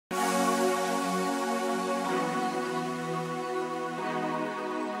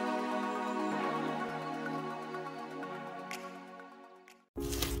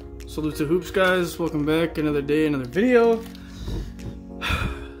Salute to Hoops, guys. Welcome back. Another day, another video.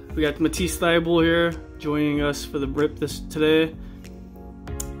 We got Matisse Thybulle here joining us for the rip today.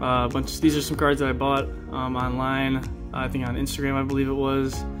 These are some cards that I bought online. I think on Instagram, I believe it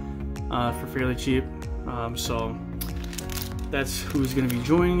was, for fairly cheap. So that's who's going to be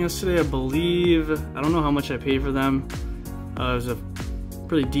joining us today. I believe, I don't know how much I paid for them. It was a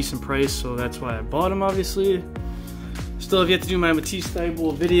pretty decent price, so that's why I bought them, obviously. Still have yet to do my Matisse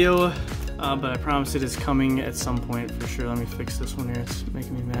Thybulle video, but I promise it is coming at some point for sure. Let me fix this one here, it's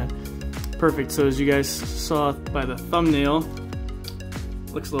making me mad. Perfect, so as you guys saw by the thumbnail,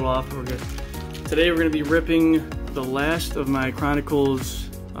 looks a little off, but we're good. Today we're going to be ripping the last of my Chronicles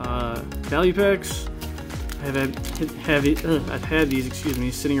value packs. I've had these, excuse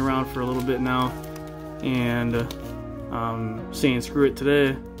me, sitting around for a little bit now, and saying screw it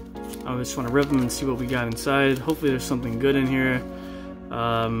today. I just want to rip them and see what we got inside. Hopefully there's something good in here.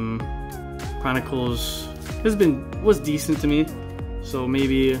 Chronicles was decent to me, so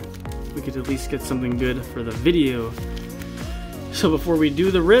maybe we could at least get something good for the video. So before we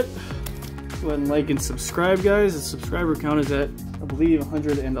do the rip, go ahead and like and subscribe, guys. The subscriber count is at, I believe,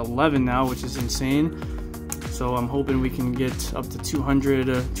 111 now, which is insane. So I'm hoping we can get up to 200.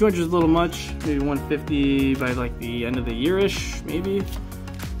 200 is a little much, maybe 150 by like the end of the year-ish, maybe.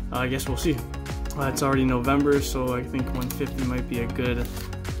 I guess we'll see. It's already November, so I think 150 might be a good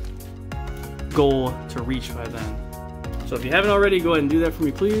goal to reach by then. So if you haven't already, go ahead and do that for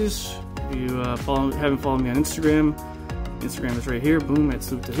me, please. If you haven't followed me on Instagram, Instagram is right here. Boom, at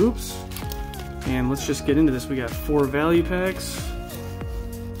Salute to Hoops. And let's just get into this. We got 4 value packs.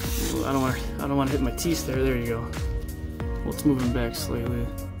 Ooh, I don't want to hit my teeth there. There you go. Let's move them back slightly.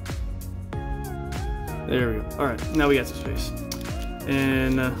 There we go. All right, now we got some space.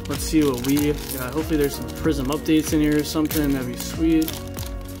 And let's see what we got. Hopefully there's some Prism updates in here or something. That'd be sweet.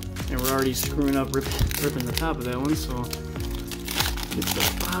 And we're already screwing up, ripping the top of that one. So get to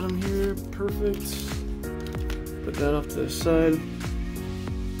the bottom here. Perfect. Put that off to the side.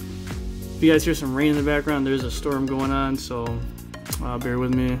 If you guys hear some rain in the background, there's a storm going on, so bear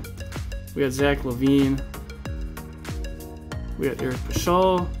with me. We got Zach LaVine. We got Eric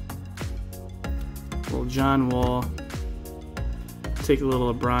Paschall. Little John Wall. Take a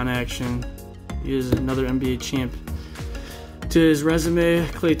little LeBron action. He is another NBA champ to his resume.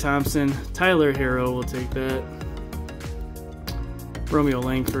 Klay Thompson, Tyler Herro, will take that. Romeo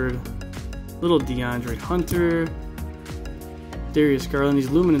Langford, little DeAndre Hunter, Darius Garland.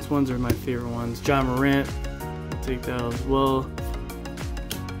 These Luminance ones are my favorite ones. John Morant, will take that as well.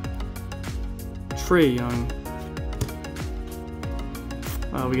 Trae Young.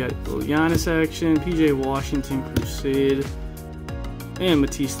 We got little Giannis action, PJ Washington, Crusade. And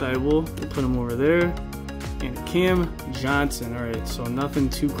Matisse Thybulle, we'll put him over there. And Cam Johnson. Alright, so nothing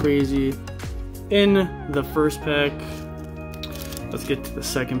too crazy in the first pack. Let's get to the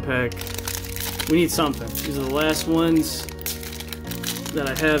second pack. We need something. These are the last ones that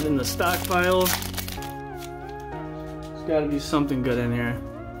I have in the stockpile. There's gotta be something good in here.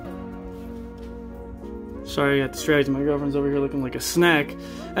 Sorry, I got distracted. My girlfriend's over here looking like a snack.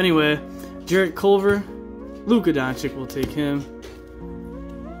 Anyway, Jarrett Culver, Luka Doncic, will take him.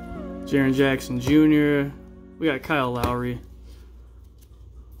 Jaren Jackson Jr. We got Kyle Lowry,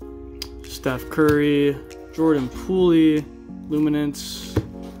 Steph Curry, Jordan Poole, Luminance,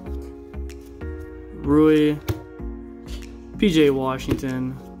 Rui, PJ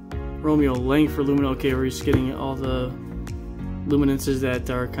Washington, Romeo Langford Luminance. Okay, we're just getting all the Luminances that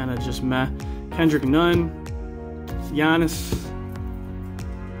are kind of just meh. Kendrick Nunn, Giannis,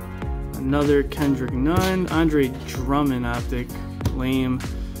 another Kendrick Nunn, Andre Drummond optic, lame.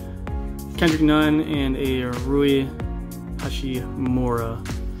 Kendrick Nunn and a Rui Hachimura.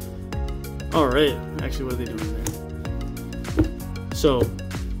 Alright, actually what are they doing there? So,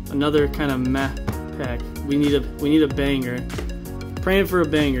 another kind of meh pack. We need a banger. Praying for a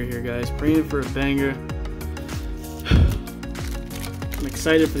banger here, guys. Praying for a banger. I'm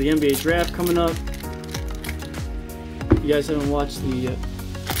excited for the NBA draft coming up. If you guys haven't watched the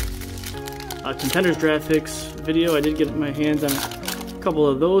Contenders Draft Picks video, I did get my hands on a couple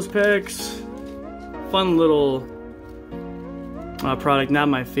of those packs. Fun little product, not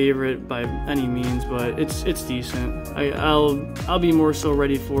my favorite by any means, but it's decent. I'll be more so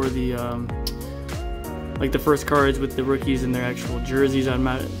ready for the like the first cards with the rookies and their actual jerseys. I'm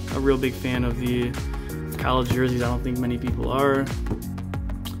not a real big fan of the college jerseys. I don't think many people are.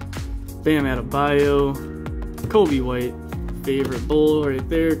 Bam Adebayo, Kobe White, favorite Bull right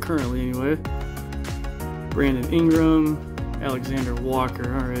there currently anyway. Brandon Ingram, Alexander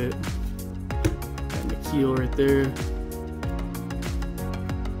Walker. All right. Got Nikhil right there.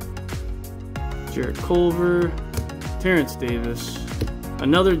 Jarrett Culver, Terrence Davis,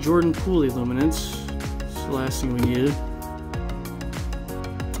 another Jordan Poole Luminance. That's the last thing we needed.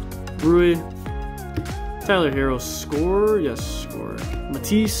 Rui, Tyler Hero score, yes, score.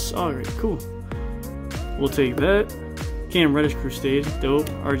 Matisse, alright, cool. We'll take that. Cam Reddish Crusade, dope.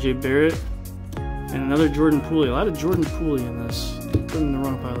 RJ Barrett, and another Jordan Poole. A lot of Jordan Poole in this. Put him in the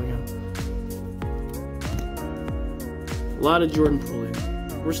wrong pile again. A lot of Jordan Poole.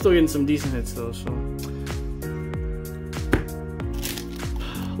 We're still getting some decent hits though, so.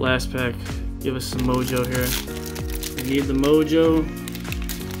 Last pack, give us some mojo here. We need the mojo.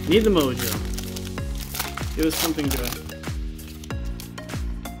 Need the mojo. Give us something good.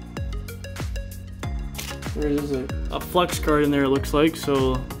 There is a flex card in there, it looks like,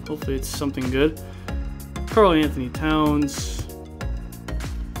 so hopefully it's something good. Karl Anthony Towns,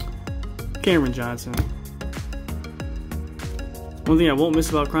 Cameron Johnson. One thing I won't miss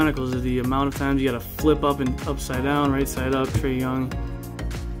about Chronicles is the amount of times you gotta flip up and upside down, right side up. Trae Young,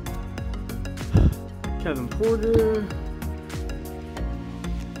 Kevin Porter,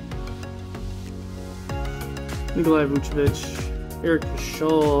 Nikolai Vucevic, Eric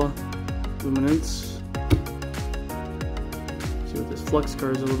Paschall, Luminance. See what this flex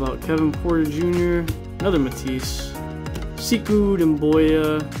card is all about. Kevin Porter Jr., another Matisse, Sekou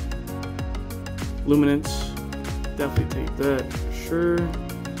Demboya, Luminance. Definitely take that for sure.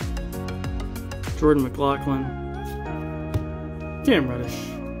 Jordan McLaughlin, Cam Reddish.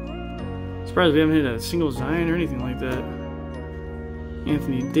 Surprised we haven't hit a single Zion or anything like that.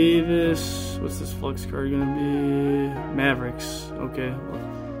 Anthony Davis. What's this flex card gonna be? Mavericks. Okay.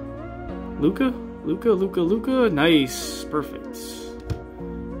 Luka. Nice. Perfect.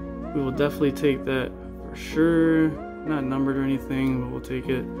 We will definitely take that for sure. Not numbered or anything, but we'll take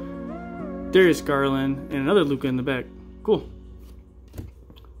it. Darius Garland and another Luka in the back. Cool.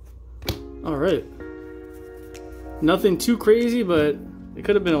 All right. Nothing too crazy, but it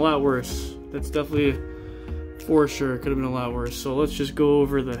could have been a lot worse. That's definitely for sure. Could have been a lot worse. So let's just go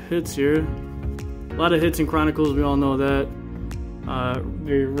over the hits here. A lot of hits in Chronicles. We all know that.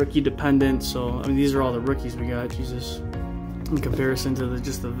 Very rookie dependent. So I mean, these are all the rookies we got. Jesus. In comparison to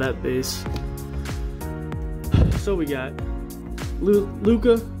just the vet base. So we got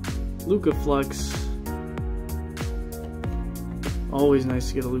Luka Flex. Always nice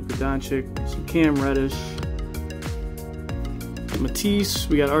to get a Luka Doncic. Some Cam Reddish. Matisse.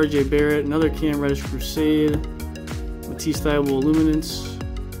 We got RJ Barrett. Another Cam Reddish Crusade. Matisse Thybulle Luminance.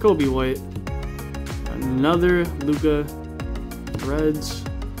 Kobe White. Another Luka Reds.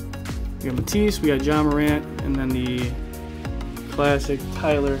 We got Matisse. We got John Morant. And then the classic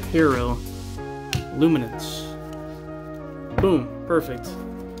Tyler Hero Luminance. Boom. Perfect.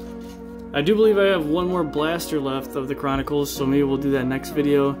 I do believe I have one more blaster left of the Chronicles, so maybe we'll do that next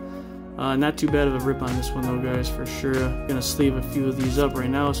video. Not too bad of a rip on this one though, guys, for sure. Gonna sleeve a few of these up right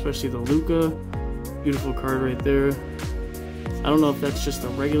now, especially the Luka. Beautiful card right there. I don't know if that's just a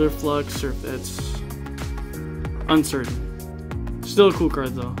regular flux or if that's uncertain. Still a cool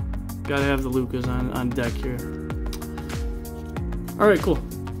card though. Gotta have the Lukas on deck here. Alright, cool.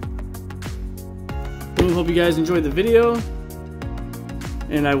 Boom, hope you guys enjoyed the video.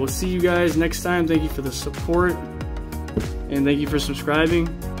 And I will see you guys next time. Thank you for the support. And thank you for subscribing.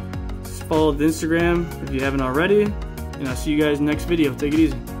 Just follow the Instagram if you haven't already. And I'll see you guys in the next video. Take it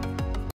easy.